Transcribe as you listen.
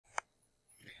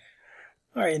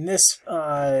All right, in this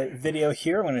video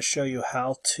here, I'm going to show you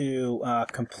how to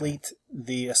complete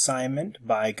the assignment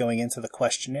by going into the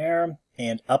questionnaire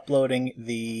and uploading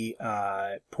the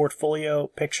portfolio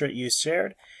picture that you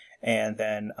shared, and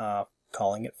then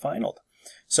calling it finalized.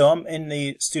 So I'm in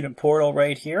the student portal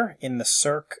right here in the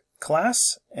Circ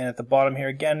class, and at the bottom here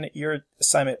again, your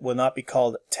assignment will not be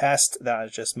called test. That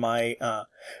is just my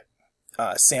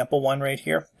sample one right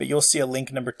here, but you'll see a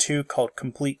link number 2 called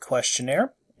complete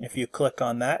questionnaire. If you click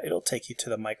on that, it'll take you to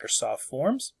the Microsoft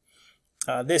Forms.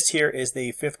 This here is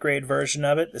the 5th grade version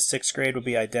of it. The 6th grade will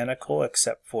be identical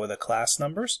except for the class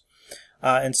numbers.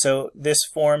 And so this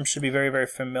form should be very, very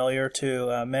familiar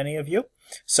to many of you.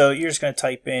 So you're just going to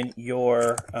type in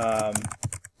your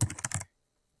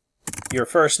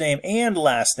first name and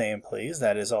last name, please.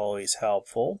 That is always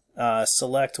helpful.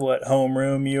 Select what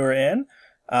homeroom you're in,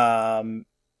 and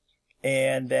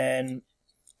then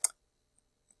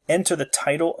enter the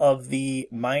title of the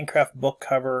Minecraft book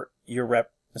cover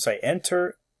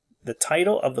enter the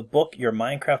title of the book your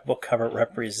Minecraft book cover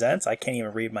represents. I can't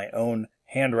even read my own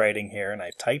handwriting here, and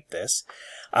I typed this.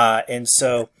 And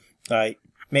so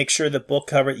make sure the book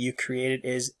cover that you created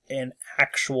is an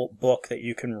actual book that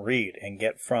you can read and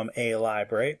get from a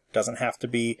library. It doesn't have to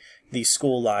be the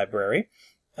school library.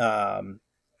 And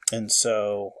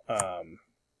so let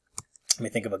me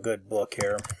think of a good book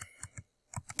here.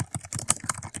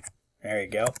 There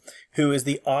you go. Who is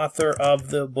the author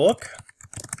of the book?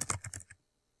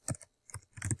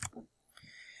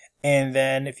 And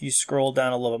then if you scroll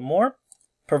down a little bit more,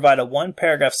 provide a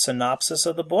 1-paragraph synopsis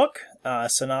of the book.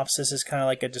 Synopsis is kind of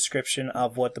like a description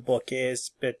of what the book is,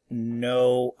 but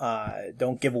no,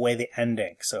 don't give away the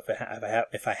ending. So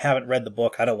if I haven't read the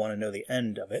book, I don't want to know the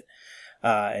end of it.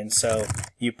 And so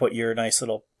you put your nice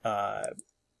little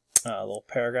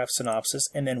paragraph synopsis,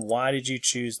 and then why did you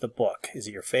choose the book? Is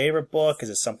it your favorite book? Is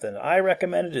it something that I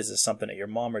recommended? Is it something that your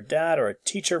mom or dad or a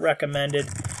teacher recommended?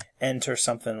 Enter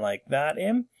something like that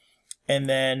in. And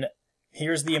then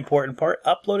here's the important part.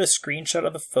 Upload a screenshot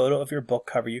of the photo of your book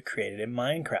cover you created in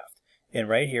Minecraft. And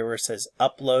right here where it says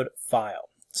upload file.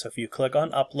 So if you click on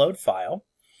upload file,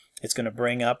 it's going to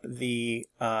bring up the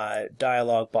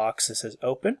dialog box that says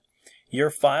open. Your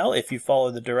file, if you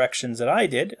follow the directions that I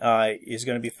did, is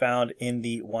going to be found in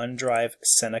the OneDrive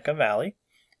Seneca Valley.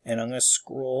 And I'm going to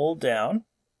scroll down,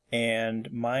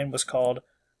 and mine was called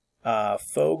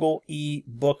Fogel E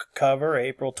Book Cover,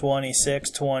 April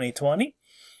 26, 2020.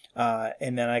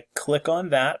 And then I click on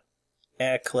that,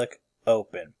 and I click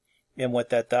Open. And what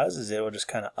that does is it will just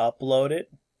kind of upload it,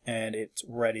 and it's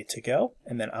ready to go.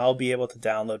 And then I'll be able to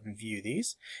download and view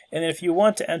these. And if you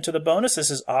want to enter the bonus, this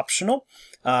is optional.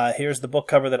 Here's the book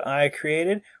cover that I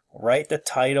created. Write the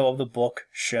title of the book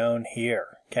shown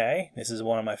here. Okay, this is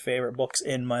one of my favorite books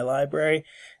in my library.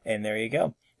 And there you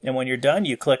go. And when you're done,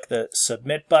 you click the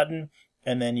submit button,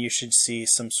 and then you should see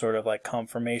some sort of like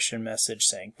confirmation message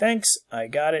saying, thanks, I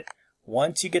got it.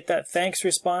 Once you get that thanks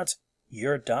response,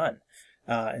 you're done.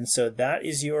 And so that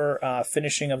is your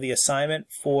finishing of the assignment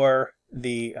for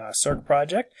the Circ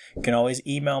project. You can always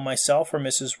email myself or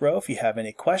Mrs. Rowe if you have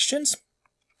any questions.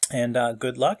 And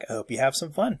good luck. I hope you have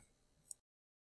some fun.